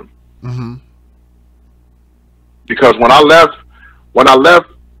I did them. because when I left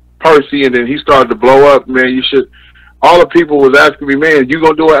Percy and then he started to blow up, man, you should. All the people was asking me, man, you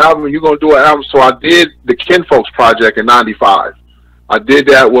gonna do an album? You gonna do an album? So I did the Kinfolks project in '95. I did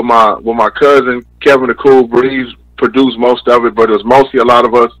that with my cousin Kevin the Cool Breeze, produced most of it, but it was mostly a lot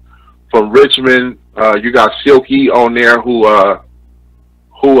of us from Richmond. You got Silky on there who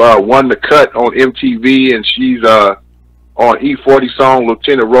won the cut on MTV, and she's on E40 song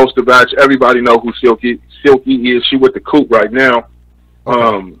Lieutenant Roaster Batch. Everybody know who Silky is. She with the Coop right now.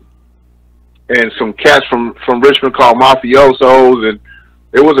 And some cats from Richmond called Mafiosos, and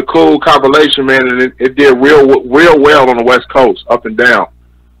it was a cool compilation, man, and it did real well on the West Coast, up and down.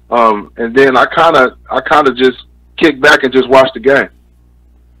 And then I kind of just kicked back and just watched the game.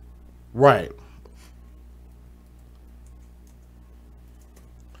 Right.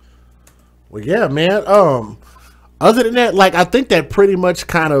 Well, yeah, man. Other than that, like, I think that pretty much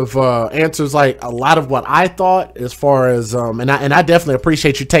kind of answers like a lot of what I thought as far as and I definitely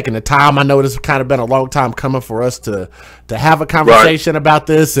appreciate you taking the time. I know this has kind of been a long time coming for us to have a conversation about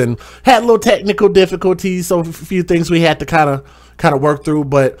this, and had a little technical difficulties, so a few things we had to kind of work through.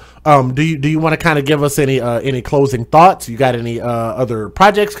 But do you want to kind of give us any closing thoughts? You got any other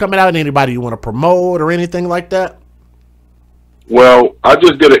projects coming out? Anybody you want to promote or anything like that? Well, I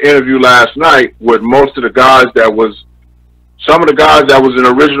just did an interview last night with most of the guys some of the guys that was in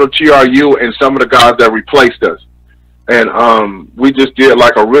original TRU and some of the guys that replaced us. And we just did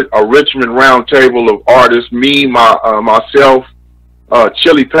like a Richmond round table of artists, me, myself,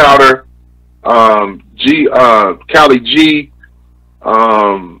 Chili Powder, Cali G,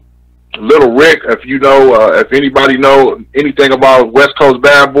 Little Rick. If you know, if anybody know anything about West Coast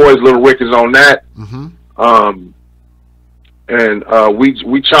Bad Boys, Little Rick is on that. And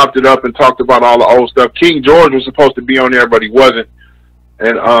we chopped it up and talked about all the old stuff. King George was supposed to be on there, but he wasn't.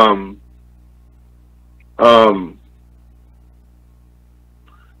 And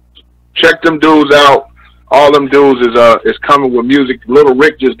check them dudes out. All them dudes is coming with music. Little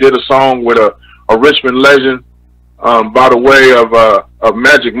Rick just did a song with a Richmond legend, by the way of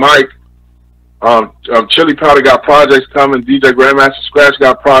Magic Mike. Chili Powder got projects coming. DJ Grandmaster Scratch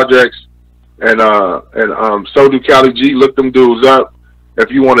got projects. And so do Cali G. Look them dudes up if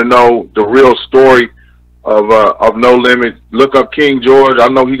you want to know the real story of No Limit. Look up King George. I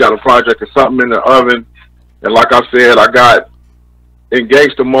know he got a project or something in the oven. And like I said, I got in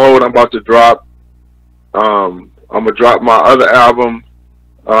Gangsta Mode. I'm about to drop. I'm gonna drop my other album.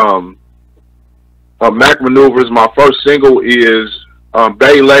 Mac Maneuvers. My first single is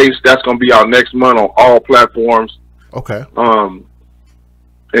Bay Lace. That's gonna be out next month on all platforms. Okay.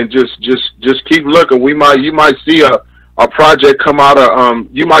 And just keep looking. You might see a project come out of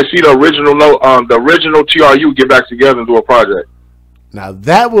you might see the original TRU get back together and do a project. Now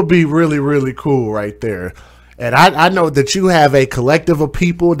that would be really, really cool right there. And I know that you have a collective of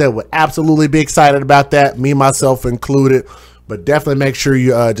people that would absolutely be excited about that, me myself included. But definitely make sure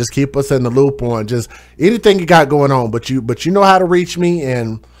you just keep us in the loop on just anything you got going on. But you know how to reach me,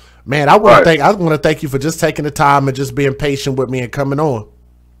 and man, I want to thank you for just taking the time and just being patient with me and coming on.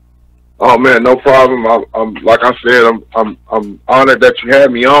 Oh man, no problem. I'm like I said, I'm honored that you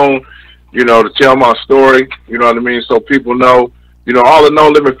had me on, to tell my story. You know what I mean? So people know, all the No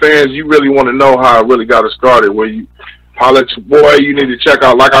Limit fans, you really want to know how I really got it started. Where you holler at your boy, you need to check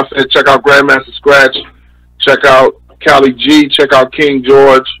out, like I said, check out Grandmaster Scratch, check out Cali G, check out King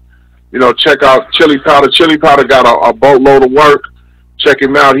George, check out Chili Powder. Chili Powder got a boatload of work. Check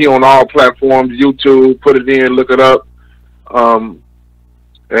him out. He on all platforms, YouTube. Put it in, look it up.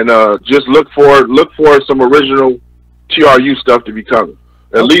 And just look for some original TRU stuff to be coming.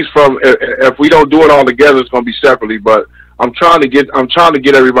 At least if we don't do it all together, it's gonna be separately. But I'm trying to get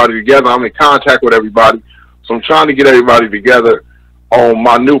everybody together. I'm in contact with everybody, so I'm trying to get everybody together on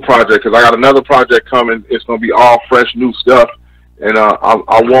my new project, because I got another project coming. It's gonna be all fresh, new stuff, and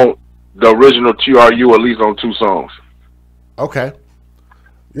I want the original TRU at least on 2 songs. Okay.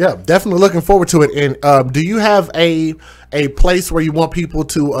 Yeah, definitely looking forward to it. And do you have a place where you want people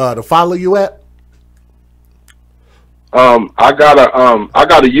to follow you at? I got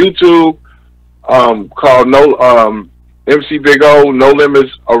a YouTube called MC Big O No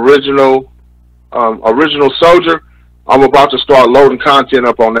Limits Original Soldier. I'm about to start loading content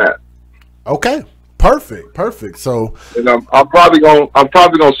up on that. Okay, perfect. So, and I'm probably gonna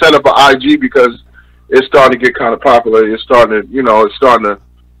set up an IG because it's starting to get kind of popular. It's starting to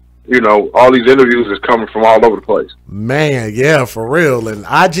all these interviews is coming from all over the place. Man, yeah, for real. And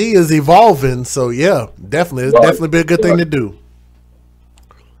IG is evolving, so yeah, definitely. It's definitely be a good thing to do.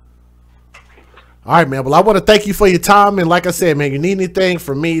 All right, man. Well, I want to thank you for your time. And like I said, man, you need anything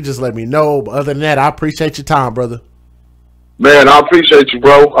from me, just let me know. But other than that, I appreciate your time, brother. Man, I appreciate you,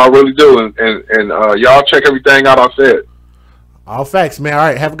 bro. I really do. And y'all check everything out I said. All facts, man. All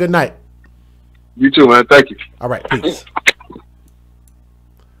right. Have a good night. You too, man. Thank you. All right. Peace.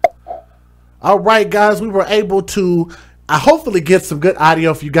 All right, guys. We were able to hopefully get some good audio.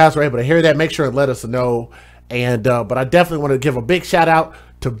 If you guys were able to hear that, make sure and let us know. And but I definitely want to give a big shout out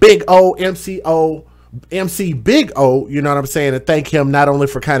to Big O, MC Big O, you know what I'm saying, and thank him not only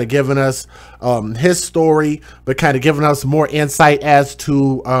for kind of giving us his story, but kind of giving us more insight as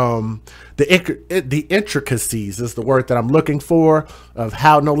to the intricacies is the word that I'm looking for of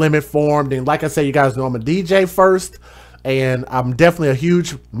how No Limit formed. And like I said, you guys know I'm a DJ first, and I'm definitely a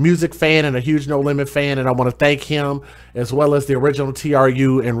huge music fan and a huge No Limit fan, and I want to thank him as well as the original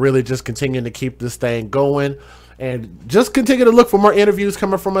TRU and really just continuing to keep this thing going. And just continue to look for more interviews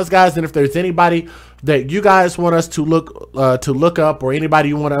coming from us, guys. And if there's anybody that you guys want us to look up, or anybody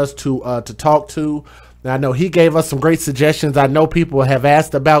you want us to talk to, now, I know he gave us some great suggestions. I know people have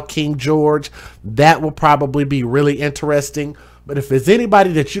asked about King George. That will probably be really interesting. But if there's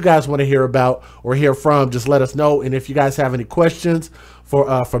anybody that you guys want to hear about or hear from, just let us know. And if you guys have any questions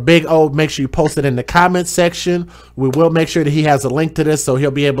for Big O, make sure you post it in the comments section. We will make sure that he has a link to this so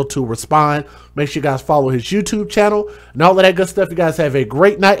he'll be able to respond. Make sure you guys follow his YouTube channel and all of that good stuff. You guys have a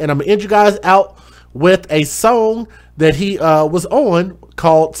great night, and I'm going to end you guys out with a song that he was on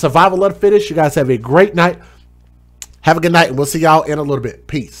called Survival of the Fittest. You guys have a great night. Have a good night, and we'll see y'all in a little bit.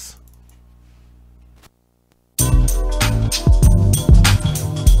 Peace.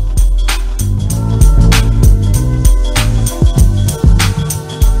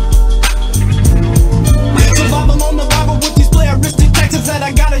 That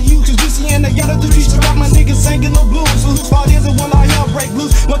I gotta use, cause Luciana gotta do these to rock my niggas ain't get no blues. So whose fault is it when I hell break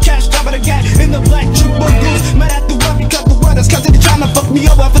loose? One cash drop of the gat in the black triple goose. Mad at the world because the world is cause they trying to fuck me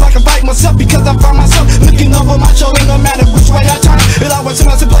over. I feel like I fight myself because I find myself looking over my shoulder. No matter which way I turn, it always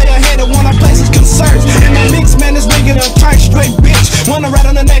seems to play ahead of one of places concerns. And that mix man is making a turn straight bitch. Wanna ride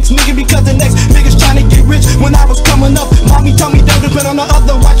on the next nigga because the next nigga's trying to get rich. When I was coming up, mommy told me don't depend on the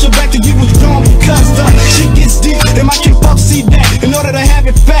other. Watch your back to you was wrong because the shit gets deep. And my keep up see that. In order to have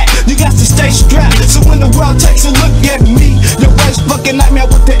it fat, you got to stay strapped. So when the world takes a look at me, your worst fucking nightmare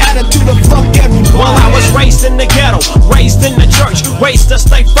with the attitude of fuck everyone. Well, I was raised in the ghetto, raised in the church, raised to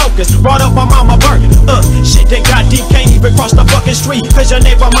stay focused, brought up by mama bird. Shit that got deep, can't even cross the fucking street, cause your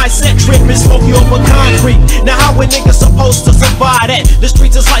neighbor might set trip and smoke you over concrete. Now how a nigga supposed to survive that? The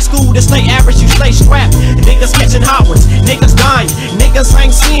streets is like school, to stay average, you stay strapped. Niggas catching hot ones, niggas dying, niggas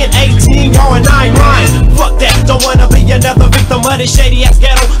ain't seeing 18, y'all and I ain't lying. Fuck that, don't wanna be another victim of this shady ass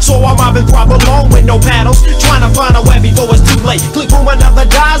ghetto. So I'm robbing crop alone with no paddles, trying to find a way before it's too late. Click when another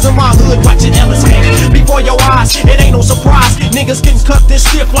dies in my hood, watching Ellis game before your eyes. It ain't no surprise, niggas can cut this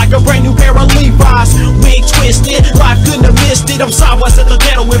stiff like a brand new pair of Levi's. Wig twisted, life couldn't have missed it. I'm sideways at the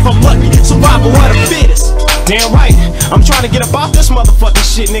ghetto if I'm lucky, survival of the fittest. Damn right, I'm trying to get up off this motherfucking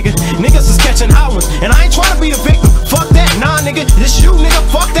shit, nigga. Niggas is catching hot ones, and I ain't trying to be the victim. Fuck that, nah nigga, this you nigga,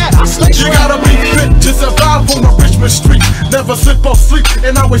 fuck that. I slay you gotta be fit to survive on the Richmond street. Never slip or sleep,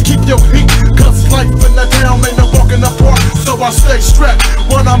 and always keep your heat. Cause life in the town ain't no walk in the park. So I stay strapped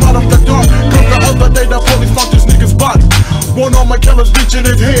when I'm out of the dark. Cause the other day the police found this nigga's body. One on my killer's reaching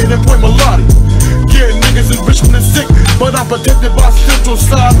his head and point melodic. Yeah, niggas in Richmond is sick, but I'm protected by Central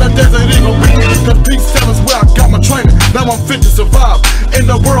Side. That Desert Eagle beat. The P7's where I got my training. Now I'm fit to survive, in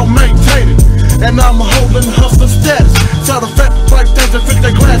the world maintaining. And I'm holding hustler status. Side effect like things that fit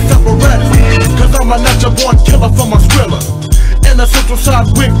the glass apparatus. Cause I'm a natural born killer from a thriller. And a Central Side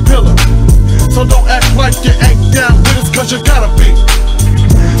wig pillar. So don't act like you ain't down with us, cause you gotta be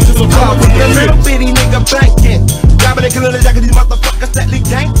to survive with the little bitty nigga banking. Grabbing a killer jacket, these motherfuckers that leak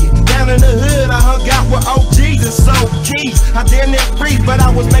yanking. Down in the hood, I hung out with OGs and sold keys. I damn near free, but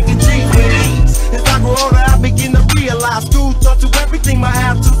I was making G's with ease. As I grew older, I begin to realize school taught you everything I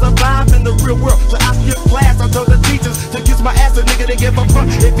have to survive in the real world. So I skipped class, I told the teachers to kiss my ass. A nigga didn't give a fuck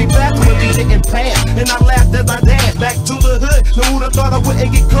if he passed when he didn't pass. And I laughed as I danced back to the hood. No who'd have thought I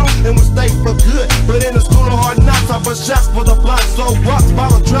wouldn't get caught and would stay for good. But in the school of hard knocks, I bust shots for the block. So rocks,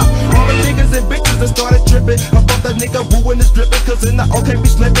 bottle drop. All the niggas and bitches that started tripping. I thought the nigga booing is dripping, cause in the okay be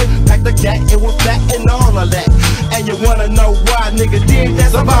slipping. Pack the gat, it was fat and all of that. And you wanna know why, nigga, did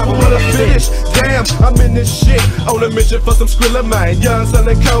that survival of the fittest. Damn, I'm in this shit on a mission for some Skrilla, man. Young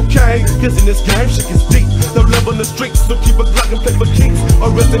selling cocaine, cause in this game shit gets deep. Don't live on the streets, so keep a Glock and play for keeps. Or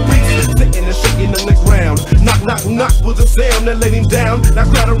rest in peace, sitting and shaking on the ground. Knock, knock, knock was a sound that laid him down. Now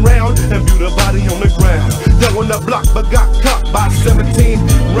crowd around and view the body on the ground. Down on the block, but got caught by 17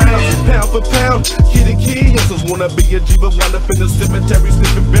 rounds. Pound for pound, a G, but wind up in the cemetery,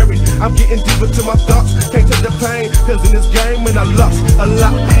 sniffing berries. I'm getting deeper to my thoughts, can't take the pain, cause in this game, man, I lost a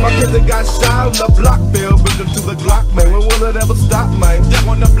lot. My cousin got shot on the block, fell victim to the Glock, man. When will it ever stop, man? Death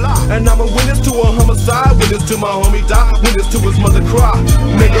on the block. And I'm a witness to a homicide, witness to my homie die, witness to his mother cry.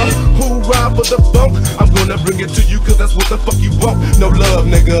 Nigga, who ride for the funk? I'm gonna bring it to you, cause that's what the fuck you want. No love,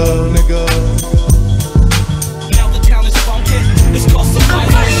 nigga. Now the town is funky. It's called some I'm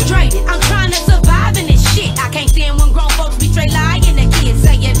frustrated, I'm trying to survive in this shit. I can't stand when grown folks be straight lying to kids,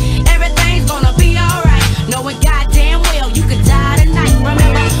 saying everything's gonna be alright, knowing goddamn well you could die tonight.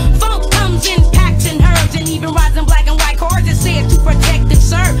 Remember, funk comes in packs and herbs, and even rising black and white cards that said to protect and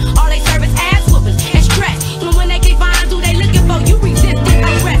serve. All they serve is ass whooping and stress. And when they can't find who they looking for, you resist it,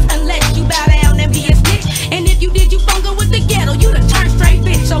 arrest, unless you bow down and be a snitch. And if you did, you funkin' with the ghetto, you done turn straight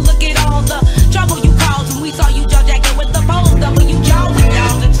bitch. So look at all the trouble you caused when we saw you jaw jacking with the pole. W jaws and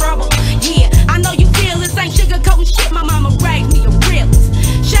y'all's in trouble. Yeah, I know you feel this ain't sugarcoating shit. My mama raised me a realist.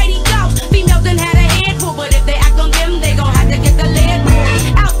 Shady dogs, females done had a head full, but if they act on them, they gon' have to get the lead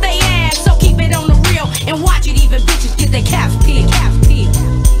pulled out they ass. So keep it on the real and watch it. Even bitches get their caps peeled.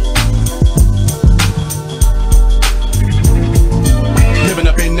 Living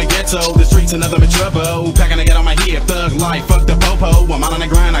up in the ghetto, the streets and I'm in trouble. Packing to get on my hip, thug life, fuck the popo. I'm out on the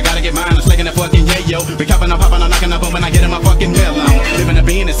grind, I gotta get mine, I'm slaking the fucking yayo. Be copping, I'm popping, I'm knocking up, and I get in my fucking melon. Living up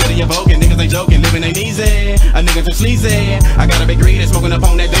in the city of Oak, and niggas ain't joking, living ain't easy. A nigga too sleazy. I gotta be greedy, smoking up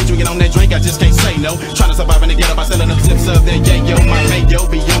on that day, drinking on that drink, I just can't say no. Trying to survive in the ghetto by selling up clips of their yayo. My mayo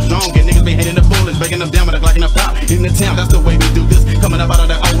be yo strong, and niggas be hitting the bullets, breaking them down with a Glock and a pop. In the town, that's the way we do this. Coming up out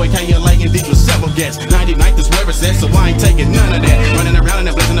of the OAKLA, and these were several gets. 99th is where it's at, so I ain't taking none of that. Running around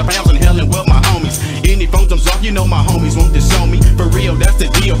and blazing the pounds and hell and with my homies. Any phone comes off, you know my homies won't disown me. For real, that's the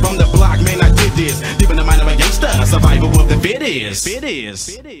deal from the block, man, I did this. Deep in the mind of a gangster, survival of the fittest.